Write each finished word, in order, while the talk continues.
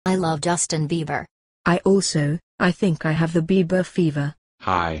I love Justin Bieber. I think I have the Bieber fever.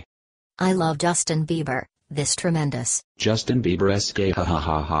 Hi. I love Justin Bieber, this tremendous. Justin Bieber is gay,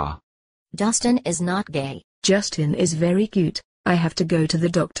 hahaha. Justin is not gay. Justin is very cute. I have to go to the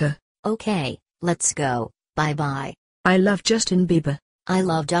doctor. Okay, let's go, bye bye. I love Justin Bieber. I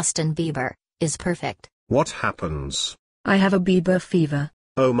love Justin Bieber, is perfect. What happens? I have a Bieber fever.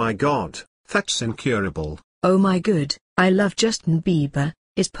 Oh my god, that's incurable. Oh my good, I love Justin Bieber,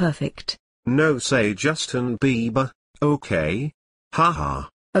 is perfect. No, say Justin Bieber, okay? Haha.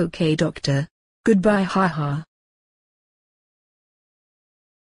 Okay doctor. Goodbye haha.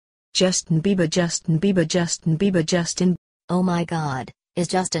 Justin Bieber, Justin Bieber, Justin Bieber, Justin. Oh my god, is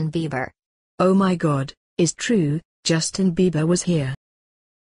Justin Bieber. Oh my god, is true, Justin Bieber was here.